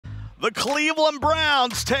The Cleveland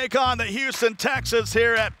Browns take on the Houston Texans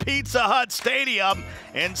here at Pizza Hut Stadium.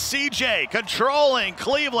 And Cjay, controlling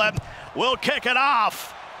Cleveland, will kick it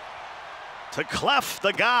off to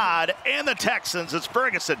CleffTheGod and the Texans as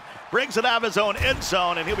Ferguson brings it out of his own end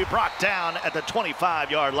zone, and he'll be brought down at the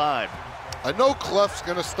 25-yard line. I know Cleff's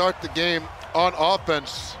going to start the game on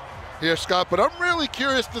offense here, Scott, but I'm really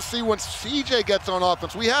curious to see when Cjay gets on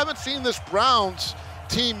offense. We haven't seen this Browns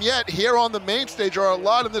team yet here on the main stage, or a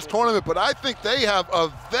lot in this tournament, but I think they have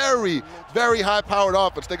a very, very high-powered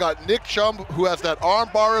offense. They got Nick Chubb, who has that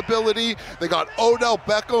armbar ability. They got Odell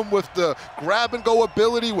Beckham with the grab-and-go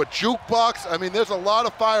ability with jukebox. I mean, there's a lot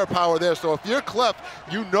of firepower there. So if you're Cleff,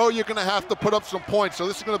 you know you're going to have to put up some points. So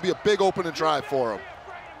this is going to be a big opening drive for him.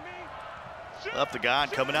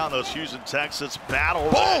 CleffTheGod coming out in those Houston Texans battle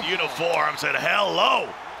red uniforms, and hello,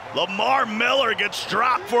 Lamar Miller gets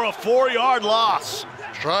dropped for a 4-yard loss.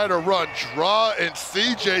 Trying to run draw, and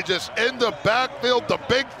Cjay just in the backfield, the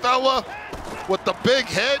big fella with the big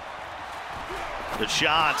hit.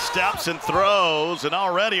 Deshaun steps and throws, and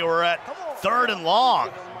already we're at 3rd and long.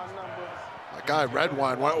 My guy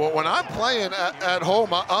Redwine, when I'm playing at home,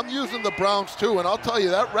 I'm using the Browns too, and I'll tell you,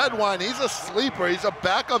 that Redwine, he's a sleeper. He's a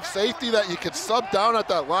backup safety that you can sub down at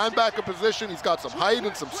that linebacker position. He's got some height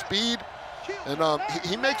and some speed, and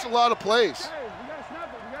he makes a lot of plays.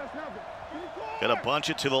 Gonna bunch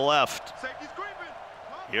it to the left.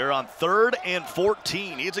 Here on 3rd and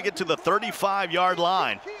 14. Needs to get to the 35-yard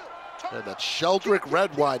line. And that Sheldrick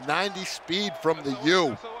Redwine, 90 speed from the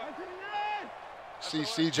U. See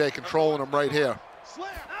Cjay controlling him right here.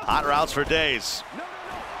 Hot routes for days.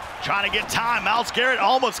 Trying to get time. Myles Garrett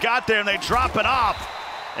almost got there, and they drop it off.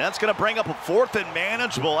 And that's gonna bring up a 4th and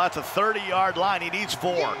manageable at the 30-yard line. He needs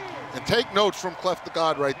 4. And take notes from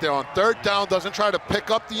CleffTheGod right there. On 3rd down, doesn't try to pick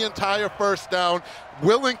up the entire 1st down,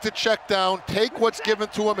 willing to check down, take what's given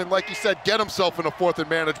to him, and like you said, get himself in a 4th and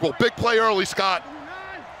manageable. Big play early, Scott.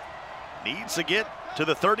 Needs to get to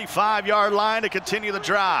the 35-yard line to continue the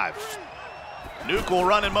drive. Nuke will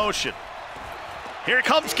run in motion. Here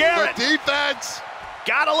comes Garrett. The defense.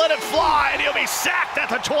 Gotta let it fly, and he'll be sacked at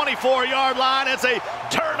the 24-yard line as a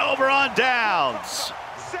turnover on downs.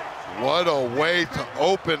 What a way to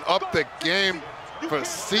open up the game for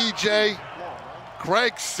Cjay.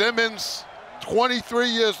 Craig Simmons, 23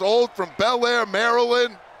 years old from Bel Air,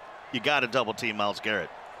 Maryland. You got to double team Myles Garrett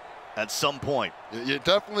at some point. You're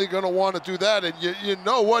definitely going to want to do that. And you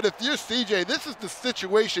know what? If you're Cjay, this is the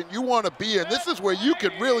situation you want to be in. This is where you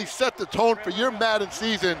can really set the tone for your Madden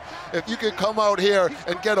season if you can come out here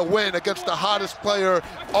and get a win against the hottest player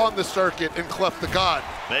on the circuit in CleffTheGod.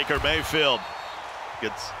 Baker Mayfield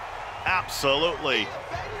gets absolutely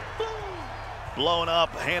blown up,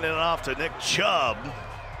 handing it off to Nick Chubb.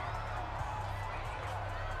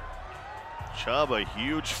 Chubb, a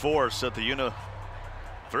huge force at the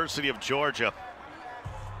University of Georgia.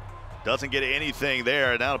 Doesn't get anything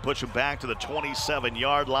there. Now to push him back to the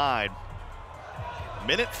 27-yard line.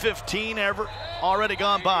 Minute 15 already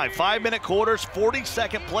gone by. 5-minute quarters,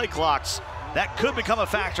 40-second play clocks. That could become a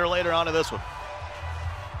factor later on in this one.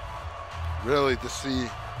 Really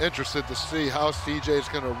interested to see how Cjay is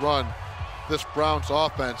going to run this Browns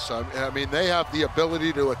offense. I mean, they have the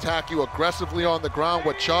ability to attack you aggressively on the ground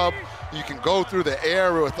with Chubb. You can go through the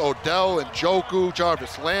air with Odell and Njoku,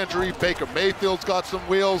 Jarvis Landry. Baker Mayfield's got some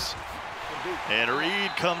wheels. And Reed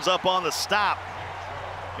comes up on the stop.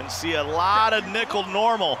 Going to see a lot of nickel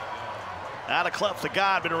normal out of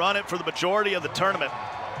CleffTheGod. Been running for the majority of the tournament.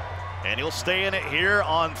 And he'll stay in it here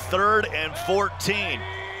on 3rd and 14.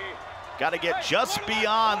 Got to get just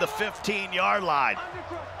beyond the 15-yard line.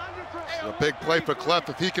 It's a big play for Cleff.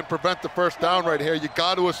 If he can prevent the 1st down right here, you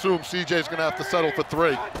got to assume Cjay's going to have to settle for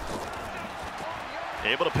 3.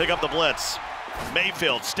 Able to pick up the blitz.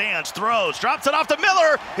 Mayfield stands, throws, drops it off to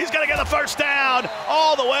Miller. He's going to get the 1st down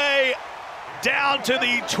all the way down to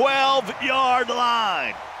the 12-yard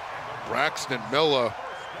line. Braxton Miller,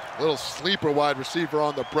 little sleeper wide receiver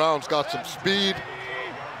on the Browns, got some speed,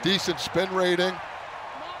 decent spin rating.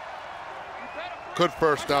 Good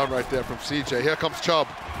 1st down right there from Cjay. Here comes Chubb.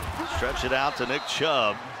 Stretch it out to Nick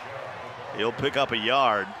Chubb. He'll pick up a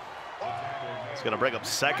yard. It's going to bring up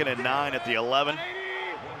 2nd and 9 at the 11.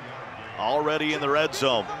 Already in the red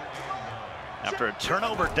zone. After a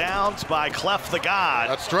turnover downs by CleffTheGod.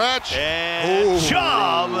 That stretch. And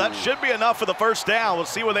Chubb, that should be enough for the 1st down. We'll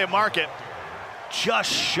see where they mark it.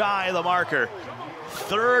 Just shy of the marker.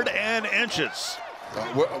 3rd and inches.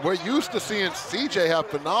 We're used to seeing Cjay have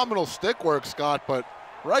phenomenal stick work, Scott, but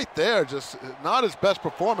right there, just not his best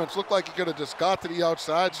performance. Looked like he could have just got to the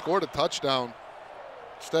outside, scored a touchdown.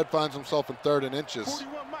 Instead finds himself in 3rd and inches.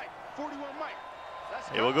 41 Mike. 41 Mike. That's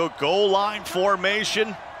It will go goal line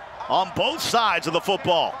formation on both sides of the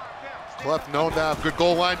football. Clef known to have good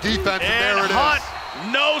goal line defense, and there it Hunt,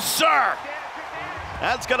 is. no sir.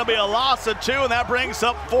 That's going to be a loss of 2, and that brings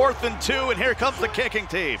up 4th and 2, and here comes the kicking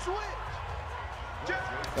team.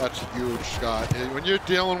 That's huge, Scott. When you're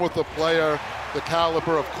dealing with a player the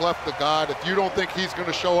caliber of CleffTheGod, if you don't think he's going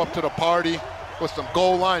to show up to the party with some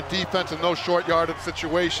goal line defense and no short yardage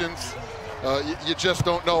situations, you just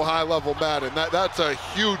don't know high-level Madden. That's a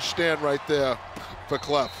huge stand right there for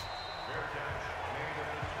Clef.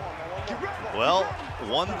 Well,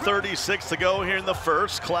 1:36 to go here in the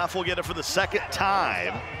first. Clef will get it for the second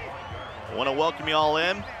time. I want to welcome you all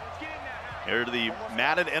in here to the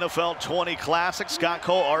Madden NFL 20 Classic. Scott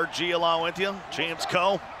Cole, RG along with you. James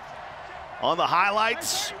Coe on the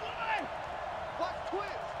highlights.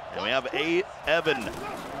 And we have Evan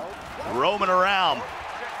roaming around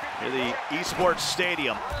near the Esports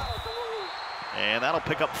Stadium. And that'll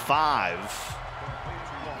pick up 5.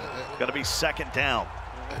 Got to be second down.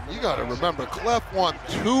 And you got to remember, Clef won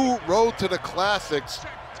 2 Road to the Classics,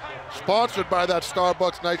 sponsored by that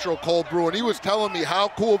Starbucks Nitro Cold Brew, and he was telling me how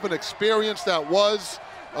cool of an experience that was.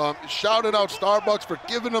 Shouted out Starbucks for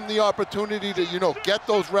giving him the opportunity to, get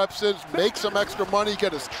those reps in, make some extra money,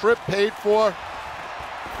 get his trip paid for.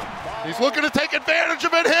 He's looking to take advantage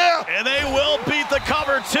of it here. And they will beat the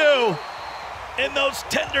cover 2 in those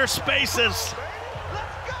tender spaces.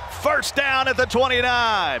 First down at the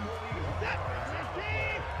 29.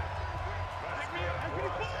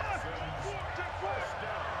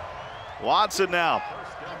 Watson now.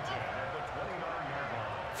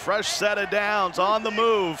 Fresh set of downs on the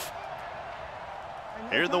move.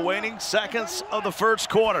 Here are the waning seconds of the first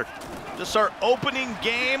quarter. This is our opening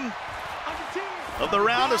game of the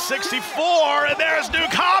round of 64, and there's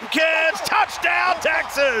Nuke Hopkins. Touchdown,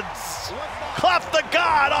 Texans.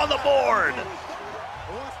 CleffTheGod on the board.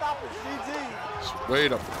 Way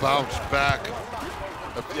to bounce back.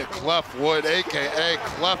 If Clef Wood, AKA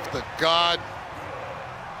CleffTheGod,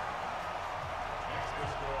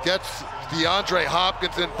 gets DeAndre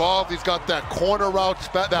Hopkins involved. He's got that corner route,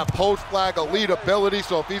 that post flag elite ability.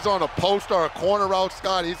 So if he's on a post or a corner route,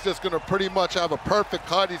 Scott, he's just going to pretty much have a perfect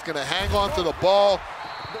cut. He's going to hang on to the ball.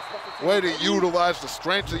 Way to utilize the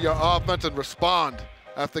strengths of your offense and respond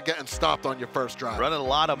after getting stopped on your first drive. Running a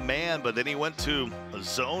lot of man, but then he went to a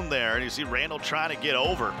zone there, and you see Randall trying to get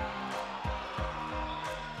over.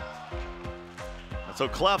 And so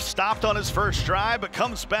Clef stopped on his first drive, but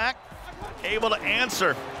comes back, able to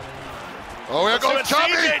answer. Oh, here goes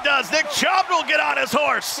Chubby. Cjay does. Nick Chubb will get on his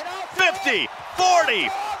horse. 50, 40,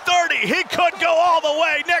 30. He could go all the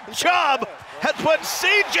way. Nick Chubb has put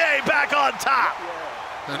Cjay back on top.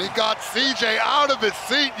 And he got Cjay out of his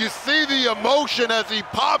seat. You see the emotion as he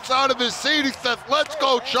pops out of his seat. He says, "Let's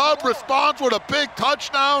go, Chubb." Responds with a big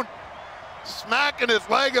touchdown. Smacking his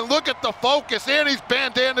leg, and look at the focus. And he's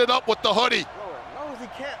bandanned up with the hoodie.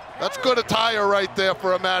 That's good attire right there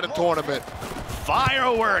for a Madden tournament.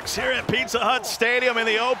 Fireworks here at Pizza Hut Stadium in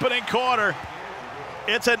the opening quarter.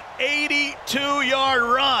 It's an 82-yard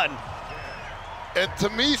run. And to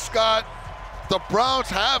me, Scott, the Browns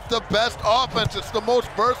have the best offense. It's the most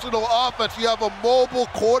versatile offense. You have a mobile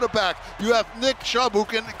quarterback. You have Nick Chubb, who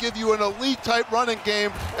can give you an elite-type running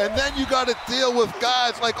game. And then you got to deal with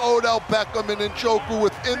guys like Odell Beckham and Njoku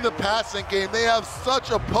within the passing game. They have such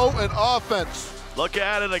a potent offense. Look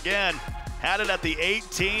at it again. Had it at the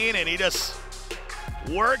 18, and he just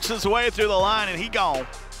works his way through the line, and he gone.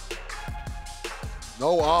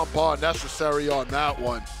 No arm bar necessary on that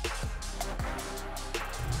one.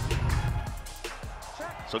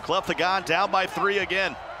 So CleffTheGod down by 3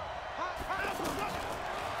 again.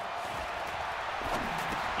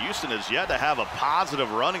 Houston has yet to have a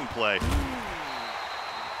positive running play.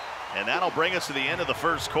 And that'll bring us to the end of the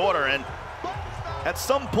first quarter. And at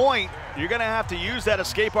some point, you're going to have to use that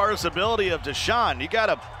escape artist ability of Deshaun. You got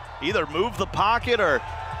to either move the pocket or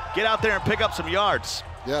get out there and pick up some yards.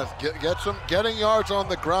 Yes, getting yards on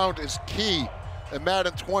the ground is key in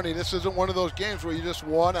Madden 20. This isn't one of those games where you just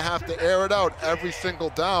want to have to air it out every single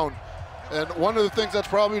down. And one of the things that's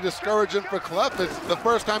probably discouraging for Clef is the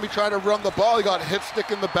first time he tried to run the ball, he got hit stick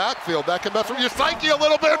in the backfield. That can mess with your psyche a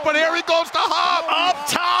little bit, but here he goes to Hop. Up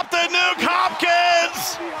top, the Nuke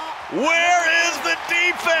Hopkins. Where is the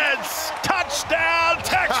defense? Touchdown,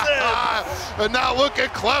 Texans. And now look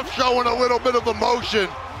at Clef showing a little bit of emotion.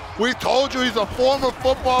 We told you he's a former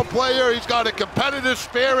football player. He's got a competitive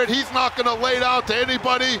spirit. He's not going to lay down to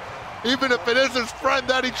anybody, even if it is his friend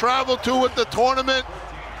that he traveled to with the tournament.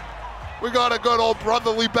 We got a good old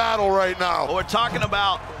brotherly battle right now. Well, we're talking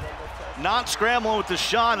about not scrambling with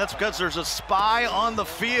Deshaun. That's because there's a spy on the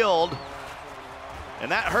field.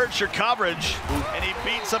 And that hurts your coverage, and he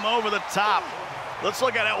beats him over the top. Let's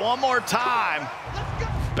look at it one more time.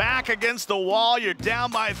 Back against the wall, you're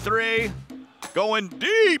down by 3, going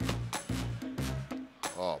deep.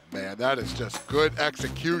 Oh, man, that is just good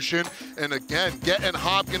execution. And again, getting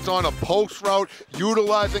Hopkins on a post route,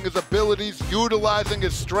 utilizing his abilities, utilizing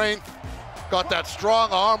his strength. Got that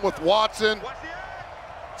strong arm with Watson.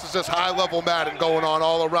 This is just high-level Madden going on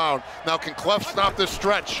all around. Now, can Clef stop this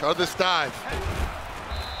stretch or this dive?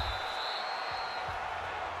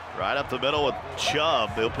 Right up the middle with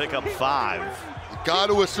Chubb. They'll pick up 5. You got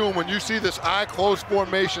to assume when you see this eye-closed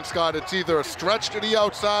formation, Scott, it's either a stretch to the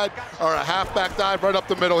outside or a halfback dive right up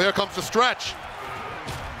the middle. Here comes the stretch.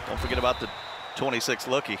 Don't forget about the 26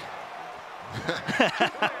 lookie.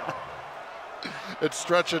 It's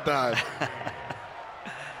stretch or dive.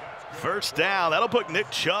 First down. That'll put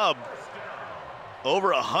Nick Chubb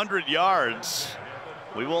over 100 yards.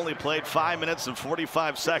 We've only played 5 minutes and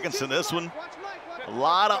 45 seconds in this one. A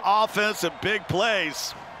lot of offense and big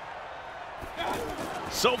plays.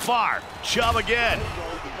 So far, Chubb again.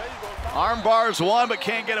 Arm bars one, but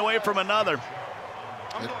can't get away from another.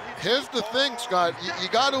 And here's the thing, Scott. You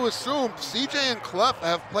got to assume Cjay and Clef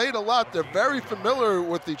have played a lot. They're very familiar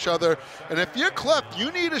with each other. And if you're Clef,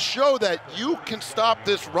 you need to show that you can stop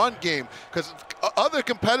this run game, because other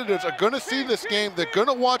competitors are going to see this game. They're going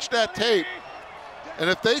to watch that tape. And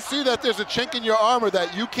if they see that there's a chink in your armor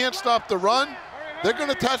that you can't stop the run, they're going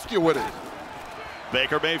to test you with it.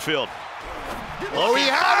 Baker Mayfield. Oh, he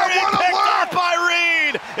had it. What a picked look! off by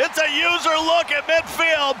Reed. It's a user look at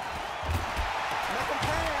midfield.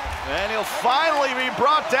 And he'll finally be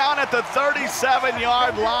brought down at the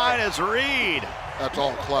 37-yard line as Reed. That's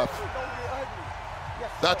all Clef.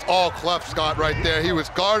 That's all Clef, Scott, right there. He was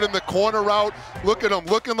guarding the corner route. Look at him,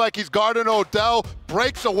 looking like he's guarding Odell.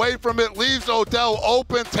 Breaks away from it, leaves Odell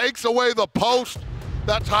open, takes away the post.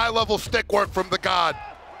 That's high-level stick work from the God.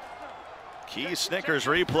 Key Snickers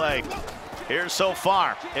replay here so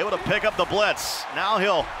far. Able to pick up the blitz. Now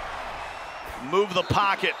he'll move the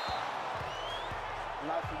pocket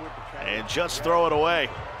and just throw it away.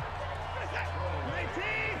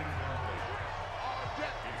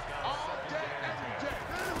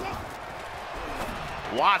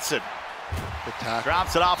 Watson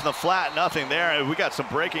drops it off in the flat, nothing there. We got some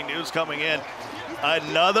breaking news coming in.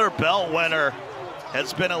 Another belt winner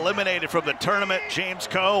has been eliminated from the tournament. James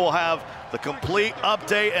Coe will have the complete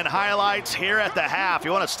update and highlights here at the half.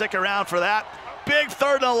 You want to stick around for that? Big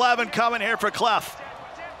 3rd and 11 coming here for Clef.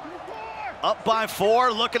 Up by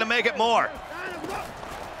 4, looking to make it more.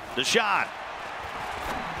 Deshaun.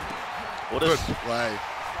 We'll just good play.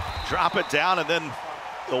 Drop it down, and then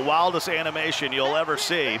the wildest animation you'll ever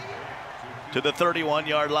see to the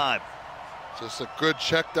 31-yard line. Just a good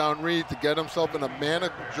check down read to get himself in a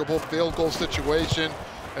manageable field goal situation.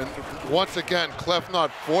 And once again, Clef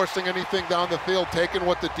not forcing anything down the field, taking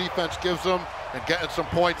what the defense gives him and getting some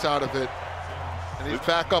points out of it. And he's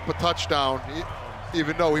back up a touchdown,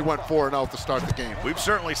 even though he went 4-0 to start the game. We've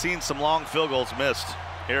certainly seen some long field goals missed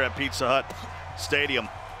here at Pizza Hut Stadium.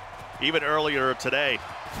 Even earlier today,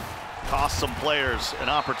 cost some players an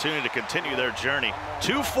opportunity to continue their journey.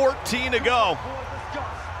 2:14 to go.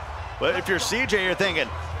 But if you're Cjay, you're thinking,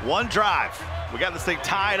 one drive. We got this thing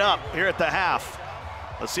tied up here at the half.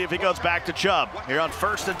 Let's see if he goes back to Chubb. Here on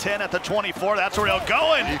 1st and 10 at the 24. That's where he'll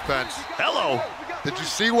go in. Defense. Hello. Did you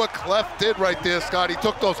see what Clef did right there, Scott? He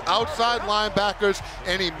took those outside linebackers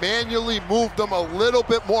and he manually moved them a little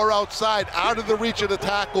bit more outside, out of the reach of the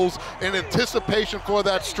tackles in anticipation for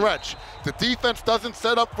that stretch. The defense doesn't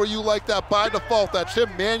set up for you like that by default. That's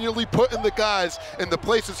him manually putting the guys in the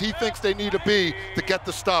places he thinks they need to be to get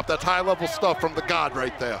the stop. That's high-level stuff from the God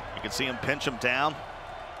right there. You can see him pinch him down.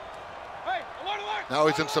 Now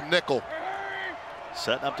he's in some nickel.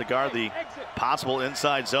 Setting up to guard the possible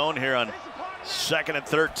inside zone here on 2nd and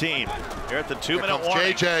 13. Here at the 2-minute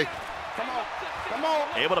warning. Cjay.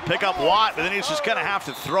 Able to pick up Watt, but then he's just gonna have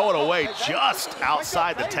to throw it away just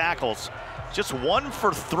outside the tackles. Just 1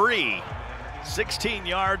 for 3. 16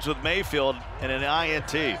 yards with Mayfield and an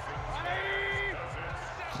INT.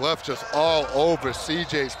 Clef just all over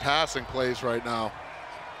Cjay's passing plays right now.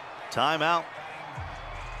 Timeout.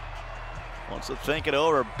 Wants to think it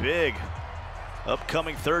over. Big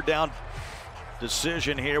upcoming 3rd down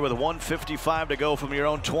decision here with 1:55 to go from your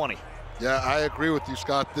own 20. Yeah, I agree with you,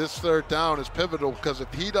 Scott. This 3rd down is pivotal because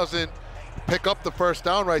if he doesn't pick up the 1st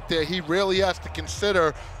down right there, he really has to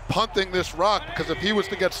consider punting this rock, because if he was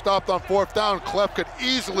to get stopped on 4th down, Clef could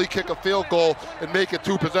easily kick a field goal and make it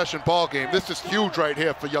 2-possession ball game. This is huge right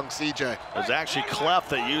here for young Cjay. It was actually Clef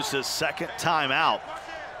that used his 2nd timeout.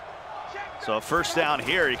 So a 1st down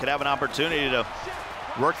here, you could have an opportunity to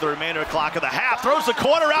Work the remainder of the clock of the half. Throws the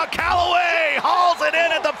corner out. Callaway hauls it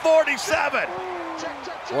in at the 47.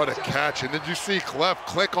 What a catch. And did you see Clef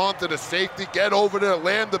click onto the safety, get over there,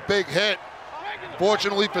 land the big hit?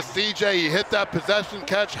 Fortunately for Cjay, he hit that possession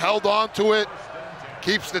catch, held on to it,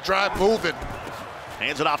 keeps the drive moving.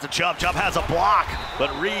 Hands it off to Chubb. Chubb has a block,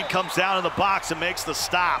 but Reed comes down in the box and makes the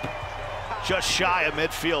stop. Just shy of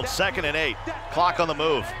midfield, 2nd and 8. Clock on the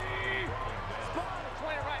move.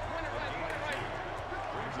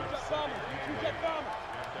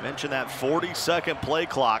 Mention that 40-second play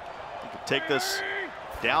clock. You can take this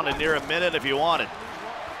down to near a minute if you wanted.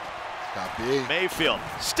 Copy. Mayfield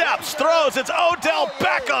steps, throws. It's Odell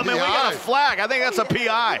Beckham, and we got a flag. I think that's a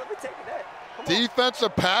PI.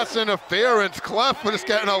 Defensive pass interference. Clef is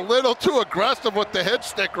getting a little too aggressive with the hit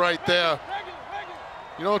stick right there.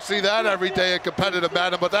 You don't see that every day in competitive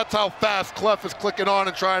Madden, but that's how fast Clef is clicking on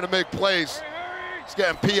and trying to make plays. He's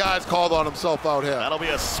getting PIs called on himself out here. That'll be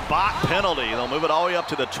a spot penalty. They'll move it all the way up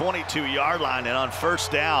to the 22-yard line, and on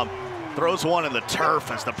first down, throws one in the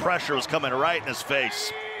turf as the pressure was coming right in his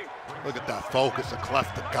face. Look at that focus of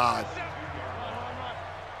CleffTheGod.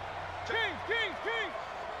 King.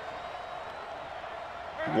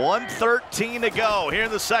 1:13 to go here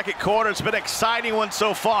in the second quarter. It's been an exciting one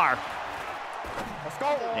so far.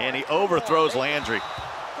 And he overthrows Landry.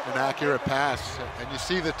 An accurate pass. And you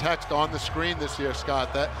see the text on the screen this year,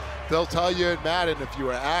 Scott, that they'll tell you in Madden if you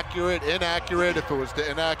were accurate, inaccurate. If it was the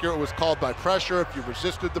inaccurate, it was called by pressure. If you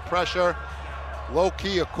resisted the pressure.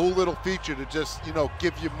 Low-key, a cool little feature to just,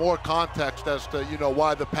 give you more context as to,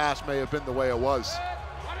 why the pass may have been the way it was.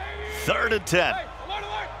 3rd and 10.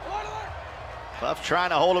 Clef trying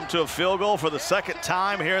to hold him to a field goal for the second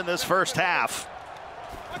time here in this first half.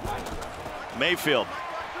 Mayfield.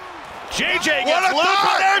 Cjay gets loose,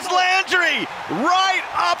 but there's Landry. Right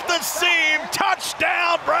up the seam.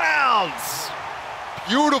 Touchdown, Browns.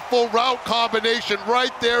 Beautiful route combination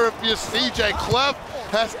right there if you're Cjay. Clef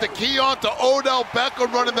has to key on to Odell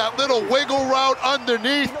Beckham running that little wiggle route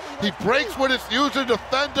underneath. He breaks with his user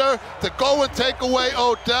defender to go and take away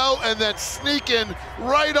Odell and then sneak in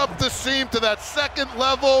right up the seam to that second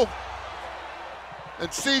level. And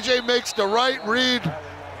Cjay makes the right read.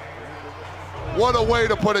 What a way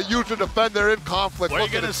to put a user defender in conflict. What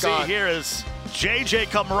you're going to see here is Cjay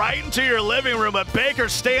come right into your living room, but Baker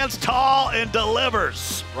stands tall and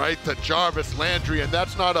delivers. Right to Jarvis Landry, and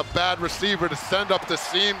that's not a bad receiver to send up the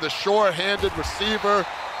seam. The sure-handed receiver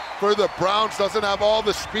for the Browns doesn't have all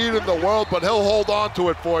the speed in the world, but he'll hold on to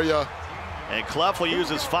it for you. And Clef will use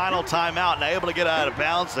his final timeout and able to get out of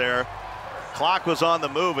bounds there. Clock was on the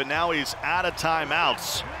move, and now he's out of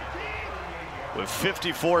timeouts. With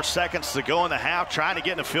 54 seconds to go in the half, trying to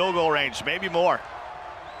get in a field goal range, maybe more.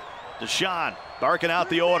 Deshaun barking out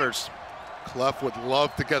the orders. Clef would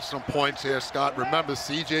love to get some points here, Scott. Remember,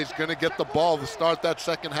 Cjay's going to get the ball to start that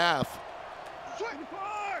second half.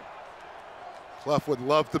 Clef would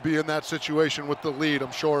love to be in that situation with the lead,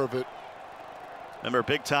 I'm sure of it. Remember,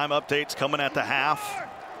 big time updates coming at the half.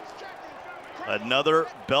 Another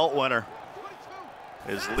belt winner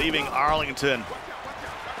is leaving Arlington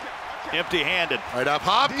empty-handed. Right up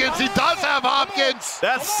Hopkins, he does have Hopkins.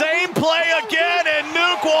 That same play again, and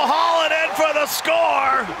Nuke will haul it in for the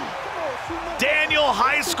score. Daniel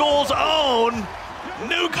High School's own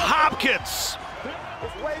Nuke Hopkins.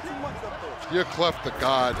 You're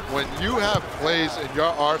CleffTheGod. When you have plays in your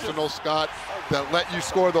arsenal, Scott, that let you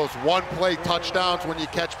score those one-play touchdowns when you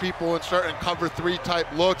catch people in certain cover 3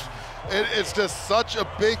 type looks, it's just such a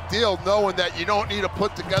big deal knowing that you don't need to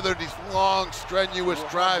put together these long, strenuous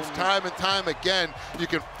drives time and time again. You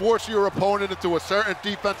can force your opponent into a certain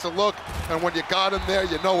defensive look, and when you got him there,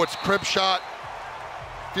 you know it's crib shot.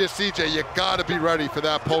 If you're Cjay, you got to be ready for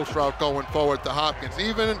that post route going forward to Hopkins.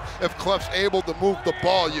 Even if Clef's able to move the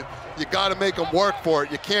ball, you got to make him work for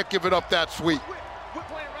it. You can't give it up that sweet.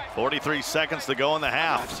 43 seconds to go in the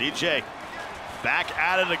half. Cjay back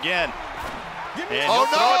at it again. And oh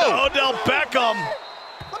no! Odell Beckham.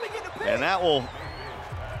 And that will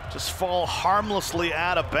just fall harmlessly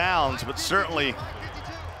out of bounds, but certainly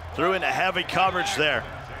threw into heavy coverage there.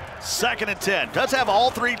 2nd and 10. Does have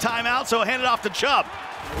all 3 timeouts, so hand it off to Chubb.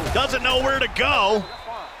 Doesn't know where to go.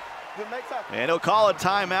 And he'll call a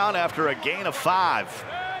timeout after a gain of 5.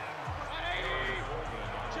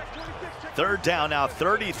 3rd down now,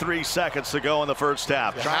 33 seconds to go in the first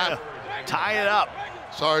half. Trying to tie it up.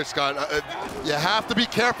 Sorry, Scott. You have to be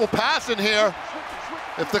careful passing here.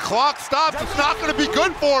 If the clock stops, it's not going to be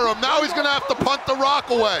good for him. Now he's going to have to punt the rock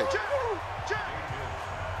away.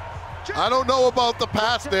 I don't know about the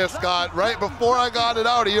pass there, Scott. Right before I got it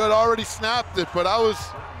out, he had already snapped it, but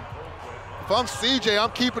if if I'm CJ,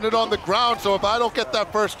 I'm keeping it on the ground, so if I don't get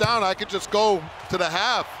that first down, I could just go to the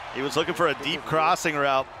half. He was looking for a deep crossing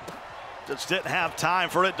route. Just didn't have time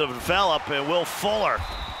for it to develop, and Will Fuller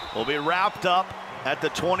will be wrapped up at the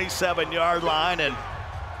 27-yard line, and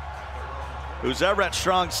who's ever at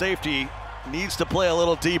strong safety needs to play a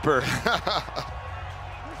little deeper.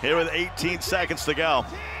 Here with 18 seconds to go.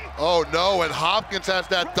 Oh no, and Hopkins has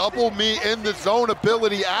that double me in the zone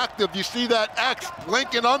ability active. You see that X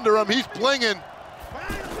blinking under him, he's blinging.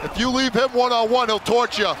 If you leave him one-on-one, he'll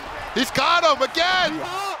torch you. He's got him again.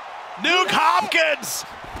 Nuke Hopkins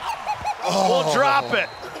will drop it.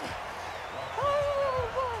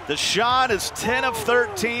 Deshaun is 10 of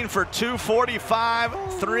 13 for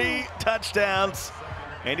 245, 3 touchdowns.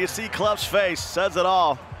 And you see Cleff's face, says it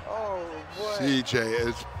all. CJ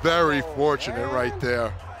is very fortunate right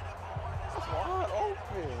there.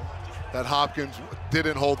 That Hopkins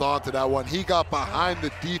didn't hold on to that one. He got behind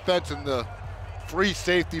the defense, and the free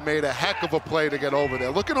safety made a heck of a play to get over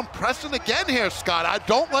there. Look at him pressing again here, Scott. I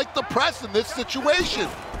don't like the press in this situation.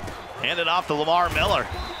 Handed off to Lamar Miller.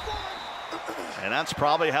 And that's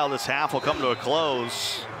probably how this half will come to a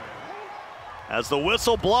close. As the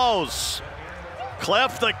whistle blows,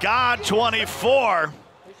 CleffTheGod 24,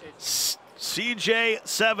 Cjay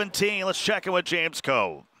 17. Let's check in with James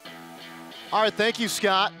Cove. All right, thank you,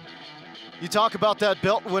 Scott. You talk about that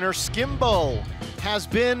belt winner. Skimbo has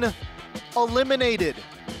been eliminated.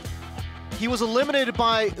 He was eliminated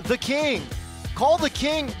by the King. Call the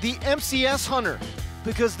King the MCS Hunter,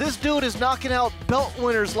 because this dude is knocking out belt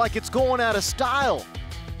winners like it's going out of style.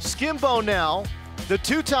 Skimbo now, the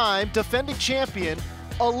two-time defending champion,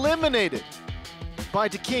 eliminated by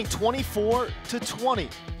the King 24-20.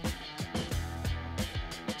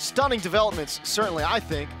 Stunning developments, certainly, I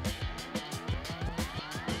think.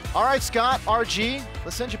 All right, Scott, RG,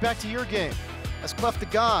 let's send you back to your game. That's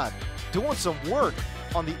CleffTheGod doing some work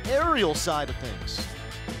on the aerial side of things.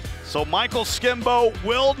 So Michael Skimbo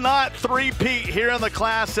will not three-peat here in the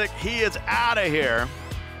Classic. He is out of here.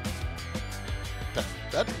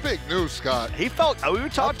 That's big news, Scott. He felt, we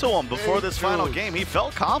talked to him before this final game. He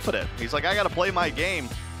felt confident. He's like, I got to play my game.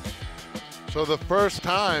 So the first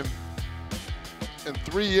time in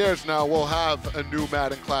 3 years now, we'll have a new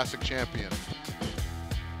Madden Classic champion.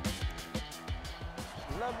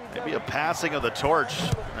 Maybe a passing of the torch.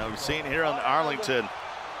 Now we've seen here on Arlington.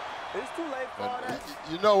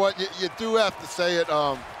 You know what? You do have to say it.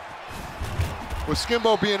 With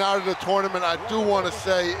Skimbo being out of the tournament, I do want to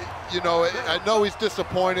say, you know, I know he's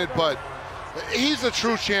disappointed, but he's a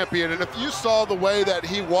true champion. And if you saw the way that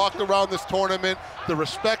he walked around this tournament, the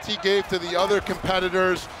respect he gave to the other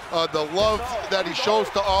competitors, the love that he shows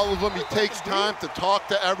to all of them, he takes time to talk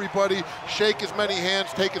to everybody, shake as many hands,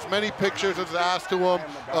 take as many pictures as asked to him.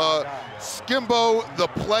 Skimbo, the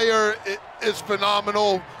player, is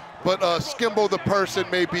phenomenal, but Skimbo, the person,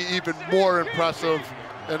 may be even more impressive.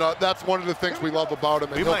 And that's one of the things we love about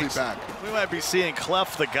him, and he'll be back. We might be seeing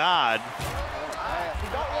CleffTheGod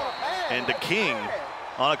and the King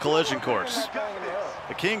on a collision course.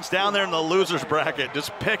 The King's down there in the loser's bracket,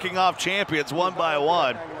 just picking off champions one by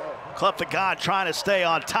one. CleffTheGod trying to stay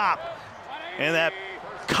on top in that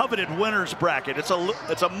coveted winner's bracket. It's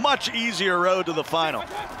a much easier road to the final.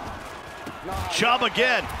 Chubb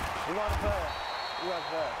again.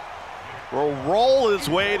 Will roll his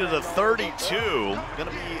way to the 32.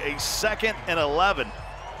 Gonna be a 2nd and 11.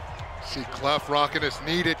 See Cleff rocking his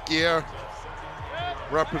needed gear,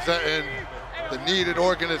 representing the needed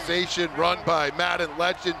organization run by Madden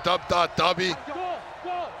legend Dub.Dubby.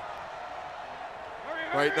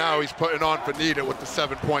 Right now he's putting on for needed with the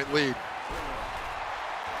 7-point lead.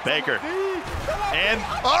 Baker. And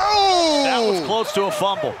oh! That was close to a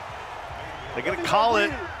fumble. They're gonna call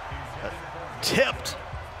it tipped.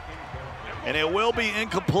 And it will be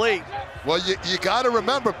incomplete. Well, you got to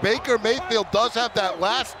remember, Baker Mayfield does have that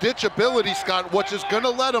last-ditch ability, Scott, which is going to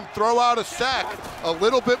let him throw out a sack a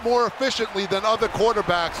little bit more efficiently than other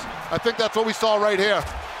quarterbacks. I think that's what we saw right here.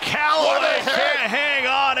 Callaway can't hang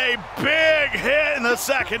on, a big hit in the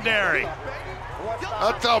secondary.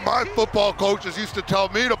 That's how my football coaches used to tell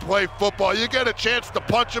me to play football. You get a chance to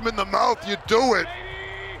punch him in the mouth, you do it.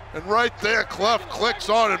 And right there, Cleff clicks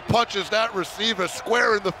on and punches that receiver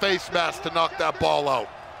square in the face mask to knock that ball out.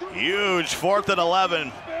 Huge 4th and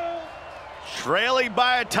 11. Trailing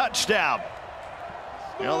by a touchdown.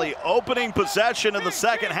 You know, the opening possession of the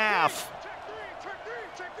second half.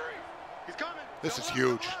 This is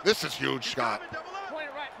huge. This is huge, Scott.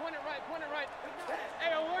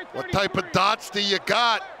 What type of dots do you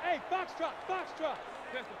got?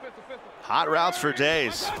 Hot routes for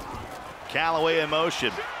days. Callaway in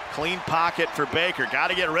motion. Clean pocket for Baker. Got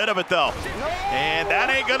to get rid of it, though. And that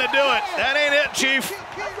ain't going to do it. That ain't it, Chief.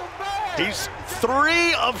 He's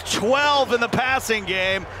 3 of 12 in the passing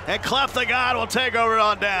game, and CleffTheGod will take over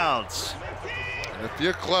on downs. If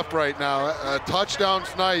you're Clef right now, a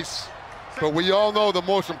touchdown's nice, but we all know the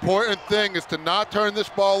most important thing is to not turn this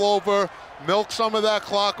ball over, milk some of that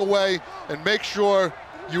clock away, and make sure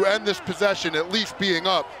you end this possession at least being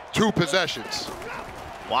up 2 possessions.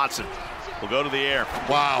 Watson will go to the air.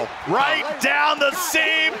 Wow. Right down the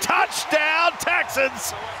seam, touchdown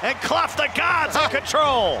Texans, and CleffTheGod's in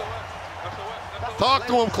control. Talk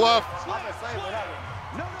to him, Clef.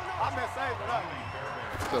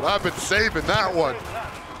 I've been saving that one.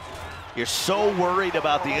 You're so worried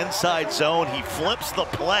about the inside zone. He flips the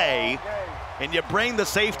play, and you bring the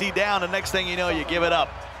safety down, and next thing you know, you give it up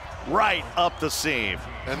right up the seam.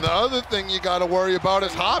 And the other thing you got to worry about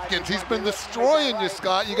is Hopkins. He's been destroying you,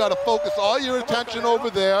 Scott. You got to focus all your attention over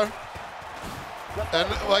there. And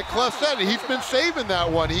like Clef said, he's been saving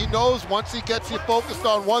that one. He knows once he gets you focused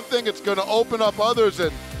on one thing, it's going to open up others.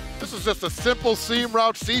 And this is just a simple seam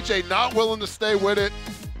route. Cjay not willing to stay with it.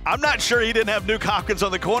 I'm not sure he didn't have Nuke Hopkins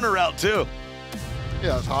on the corner route, too.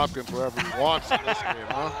 Yeah, it's Hopkins wherever he wants in this game,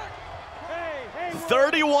 huh?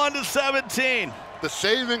 31-17. The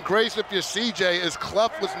saving grace if you're Cjay is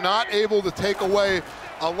Clef was not able to take away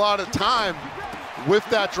a lot of time with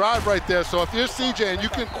that drive right there. So if you're Cjay and you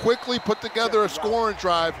can quickly put together a scoring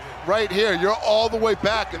drive right here, you're all the way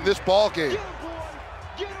back in this ball game.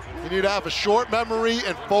 You need to have a short memory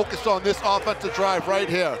and focus on this offensive drive right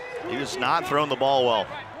here. He just not thrown the ball well.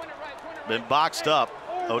 Been boxed up.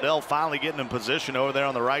 Odell finally getting in position over there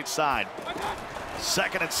on the right side.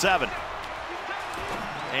 2nd and 7.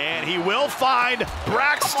 And he will find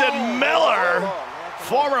Braxton Miller.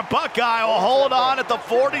 Former Buckeye will hold on at the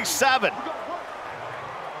 47.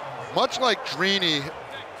 Much like Drini,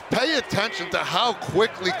 pay attention to how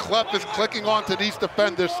quickly Clef is clicking onto these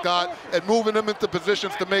defenders, Scott, and moving them into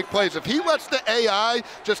positions to make plays. If he lets the AI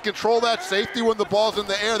just control that safety when the ball's in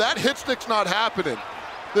the air, that hit stick's not happening.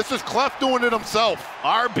 This is Clef doing it himself.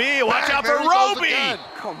 RB, watch out for Roby.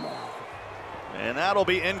 Come on. And that'll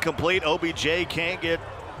be incomplete. OBJ can't get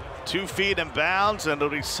 2 feet in bounds, and it'll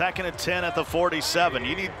be 2nd and 10 at the 47.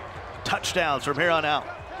 You need touchdowns from here on out.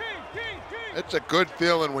 It's a good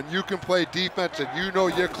feeling when you can play defense and you know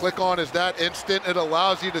your click on is that instant. It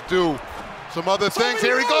allows you to do some other things.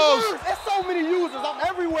 Here he goes. There's so many users. I'm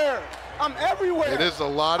everywhere. I'm everywhere. It is a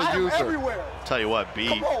lot of users. Everywhere. Tell you what,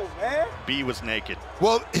 Come on, man. B was naked.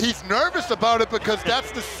 Well, he's nervous about it because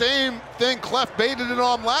that's the same thing Clef baited it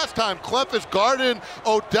on last time. Clef is guarding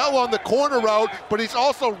Odell on the corner route, but he's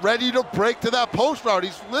also ready to break to that post route.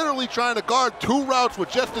 He's literally trying to guard 2 routes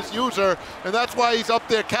with just his user, and that's why he's up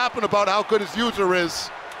there capping about how good his user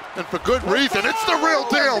is. And for good reason. It's the real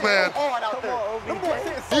deal, man.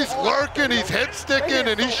 He's lurking, he's hit sticking,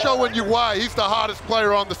 and he's showing you why. He's the hottest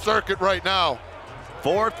player on the circuit right now.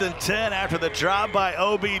 4th and 10 after the drop by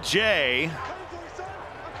OBJ.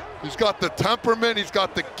 He's got the temperament, he's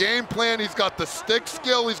got the game plan, he's got the stick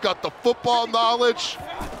skill, he's got the football knowledge.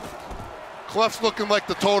 Clef's looking like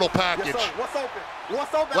the total package. Yes, what's open?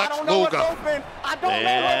 What's open? Lex I don't know Luger. what's open. I don't know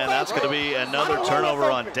And what's that's open. going to be another turnover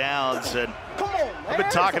on downs. And Come on, man. I've been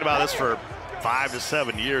talking about this for 5 to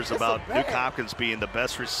 7 years about Nuke Hopkins being the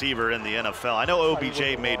best receiver in the NFL. I know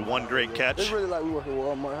OBJ made 1 great catch, It's really like we work at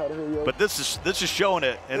Walmart. How the hell you but this is showing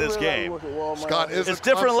it in this game. Scott is It's a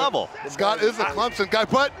different Clemson. level. Scott is a Clemson guy,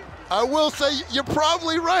 but I will say you're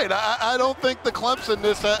probably right. I don't think the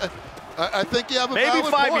Clemson-ness, I think you have a Maybe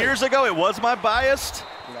valid 5 point. years ago it was my bias,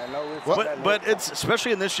 What? but it's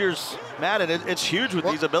especially in this year's Madden, it's huge with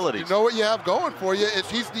Well, these abilities. You know what you have going for you is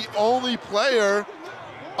he's the only player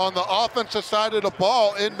on the offensive side of the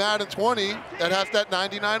ball in Madden 20 that has that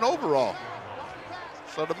 99 overall.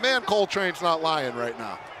 So the man Coltrane's not lying right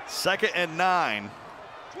now. 2nd and 9.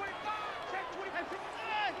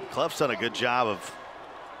 Clef's done a good job of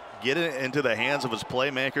getting it into the hands of his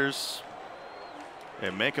playmakers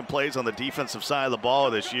and making plays on the defensive side of the ball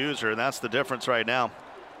with his user, and that's the difference right now.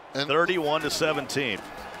 And 31-17.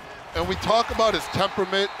 And we talk about his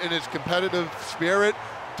temperament and his competitive spirit.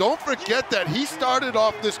 Don't forget that he started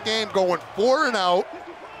off this game going 4 and out,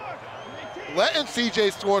 letting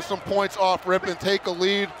Cjay score some points off rip and take a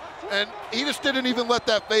lead, and he just didn't even let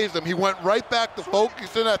that faze him. He went right back to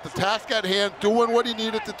focusing at the task at hand, doing what he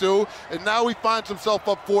needed to do, and now he finds himself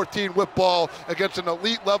up 14 with ball against an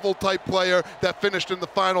elite level type player that finished in the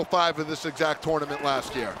final 5 of this exact tournament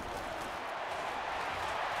last year.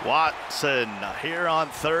 Watson here on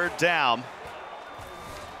 3rd down.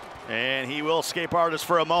 And he will escape artist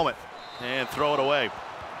for a moment and throw it away.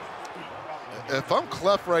 If I'm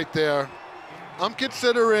Clef right there, I'm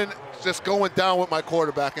considering just going down with my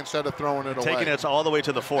quarterback instead of throwing it away. Taking it all the way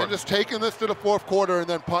to the fourth. And just taking this to the fourth quarter and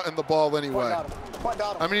then punting the ball anyway.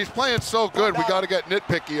 I mean, he's playing so good, we got to get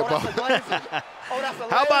nitpicky about it.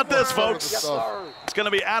 How about this, folks? It's going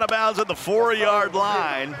to be out of bounds at the 4-yard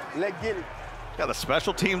line. Got the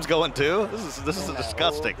special teams going too. This is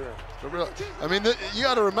disgusting. I mean, you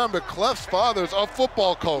got to remember, Clef's father's a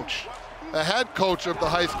football coach, a head coach of the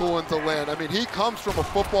high school in DeLand. I mean, he comes from a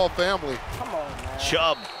football family.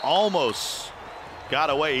 Chubb almost got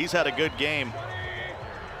away. He's had a good game.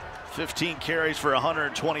 15 carries for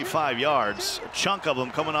 125 yards. A chunk of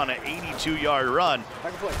them coming on an 82-yard run.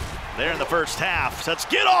 There in the first half. Says,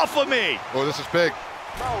 get off of me! Oh, this is big.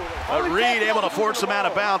 But Reed able to force him out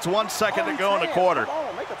of bounds. 1 second to go in the quarter.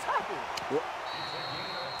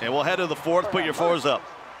 And we'll head to the fourth. Put your fours up.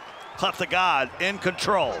 CleffTheGod in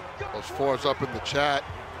control. Those fours up in the chat.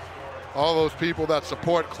 All those people that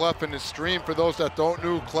support Clef in his stream. For those that don't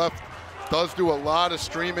know, Clef does do a lot of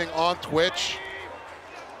streaming on Twitch.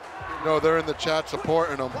 You know, they're in the chat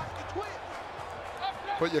supporting him.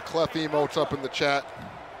 Put your Clef emotes up in the chat.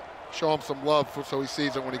 Show him some love so he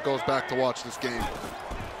sees it when he goes back to watch this game.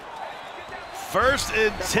 1st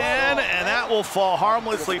and 10, and that will fall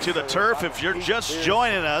harmlessly to the turf. If you're just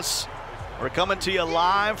joining us, we're coming to you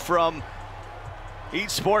live from Eat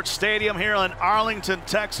Sports Stadium here in Arlington,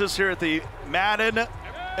 Texas, here at the Madden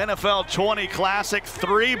NFL 20 Classic.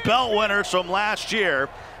 3 belt winners from last year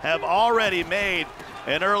have already made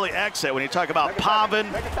an early exit. When you talk about Pavin,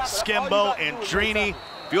 Skimbo, and Drini,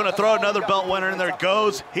 if you want to throw another belt winner in there,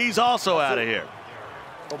 goes. He's also out of here.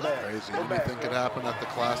 Crazy. Anything could happen at the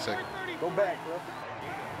Classic. Go back, bro.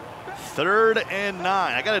 3rd and 9.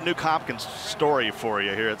 I got a New Hopkins story for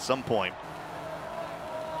you here at some point.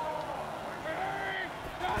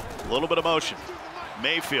 A little bit of motion.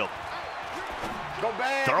 Mayfield. Go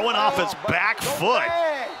back. Throwing off his back foot.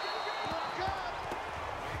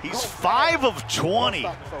 He's 5 of 20.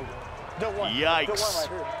 Yikes.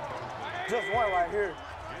 Just one right here.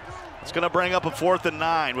 It's going to bring up a 4th and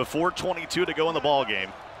 9 with 4:22 to go in the ball game.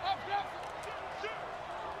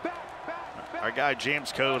 Our guy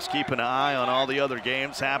James Coe is keeping an eye on all the other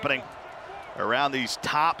games happening around these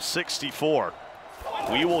top 64.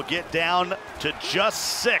 We will get down to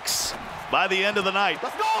just 6 by the end of the night.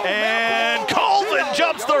 And Colvin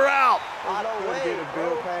jumps the route.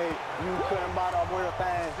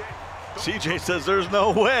 Cjay says there's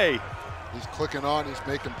no way. He's clicking on, he's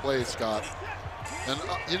making plays, Scott. And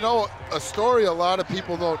you know, a story a lot of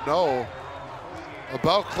people don't know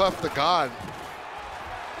about CleffTheGod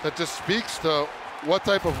that just speaks to what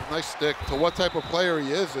type of, nice stick, to what type of player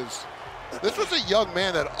he is this was a young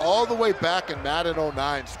man that all the way back in Madden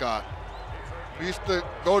 09, Scott, we used to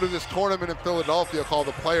go to this tournament in Philadelphia called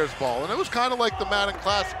the Players Ball, and it was kind of like the Madden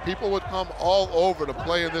Classic. People would come all over to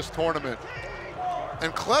play in this tournament.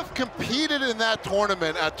 And Clef competed in that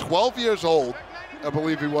tournament at 12 years old, I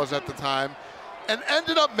believe he was at the time, and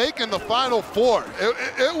ended up making the Final Four.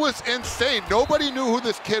 It was insane. Nobody knew who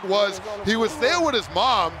this kid was. He was there with his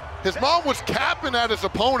mom. His mom was capping at his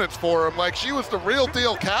opponents for him, like she was the real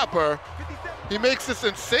deal capper. He makes this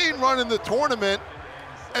insane run in the tournament,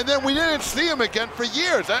 and then we didn't see him again for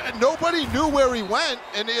years. Nobody knew where he went,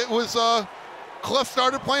 and it was, Clef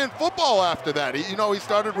started playing football after that. He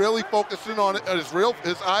started really focusing on his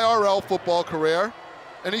IRL football career.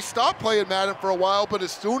 And he stopped playing Madden for a while, but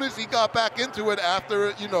as soon as he got back into it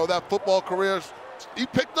after, that football career, he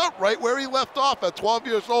picked up right where he left off at 12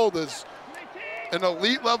 years old as an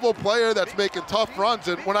elite level player that's making tough runs.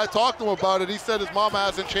 And when I talked to him about it, he said his mama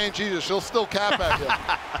hasn't changed either. She'll still cap at him.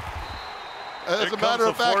 As a matter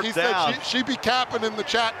of fact, he said she'd be capping in the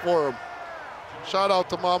chat for him. Shout out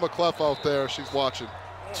to Mama Clef out there. She's watching.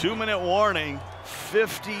 2-minute warning,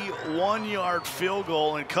 51-yard field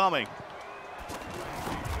goal incoming.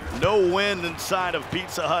 No wind inside of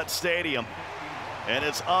Pizza Hut Stadium. And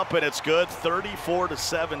it's up and it's good,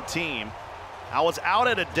 34-17. I was out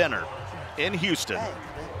at a dinner in Houston.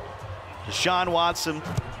 Deshaun Watson,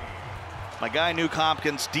 my guy New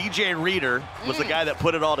Hopkins, DJ Reader was the guy that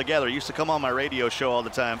put it all together. He used to come on my radio show all the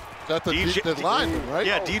time. That's the lineman, right?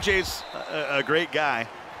 Yeah, DJ's a great guy.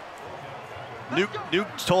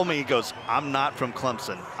 Nuke told me, he goes, I'm not from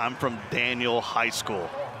Clemson. I'm from Daniel High School.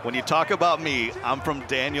 When you talk about me, I'm from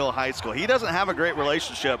Daniel High School. He doesn't have a great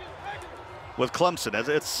relationship with Clemson. That's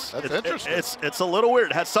interesting. It's a little weird.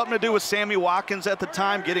 It had something to do with Sammy Watkins at the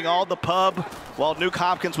time getting all the pub while Nuke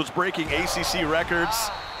Hopkins was breaking ACC records,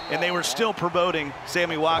 and they were still promoting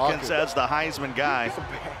Sammy Watkins as the Heisman guy.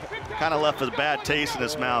 Kind of left a bad taste in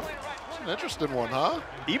his mouth. An interesting one, huh?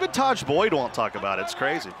 Even Taj Boyd won't talk about it. It's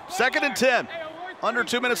crazy. 2nd and 10. Under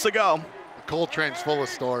 2 minutes to go. The Coltrane's full of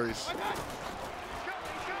stories.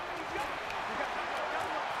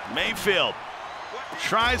 Mayfield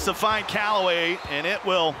tries to find Callaway, and it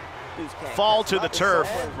will fall to the turf.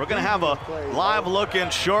 We're going to have a live look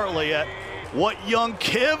in shortly at what young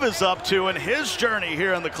Kiv is up to in his journey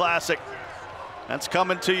here in the Classic. That's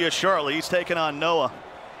coming to you shortly. He's taking on Noah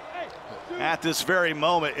at this very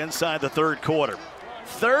moment inside the 3rd quarter.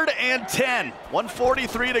 3rd and 10,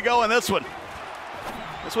 1:43 to go in this one.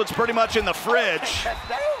 This one's pretty much in the fridge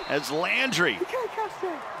as Landry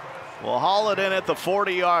will haul it in at the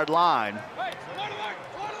 40-yard line.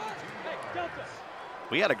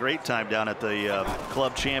 We had a great time down at the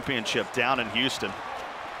club championship down in Houston.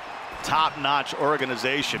 Top-notch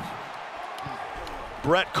organization.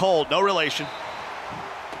 Brett Cole, no relation,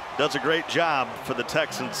 does a great job for the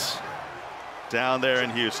Texans down there in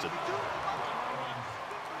Houston.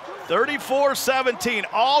 34-17,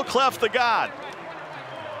 all CleffTheGod.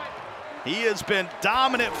 He has been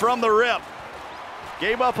dominant from the rip.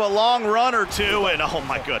 Gave up a long run or two, and oh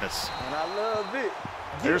my goodness. And I love it.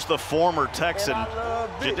 There's the former Texan,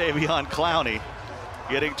 Jadeveon Clowney,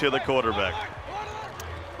 getting to the quarterback.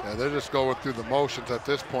 Yeah, they're just going through the motions at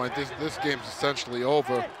this point. This game's essentially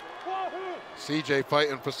over. Cjay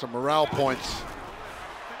fighting for some morale points.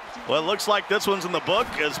 Well, it looks like this one's in the book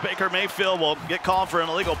as Baker Mayfield will get called for an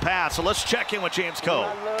illegal pass. So let's check in with James Cole.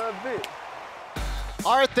 I love it.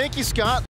 All right, thank you, Scott.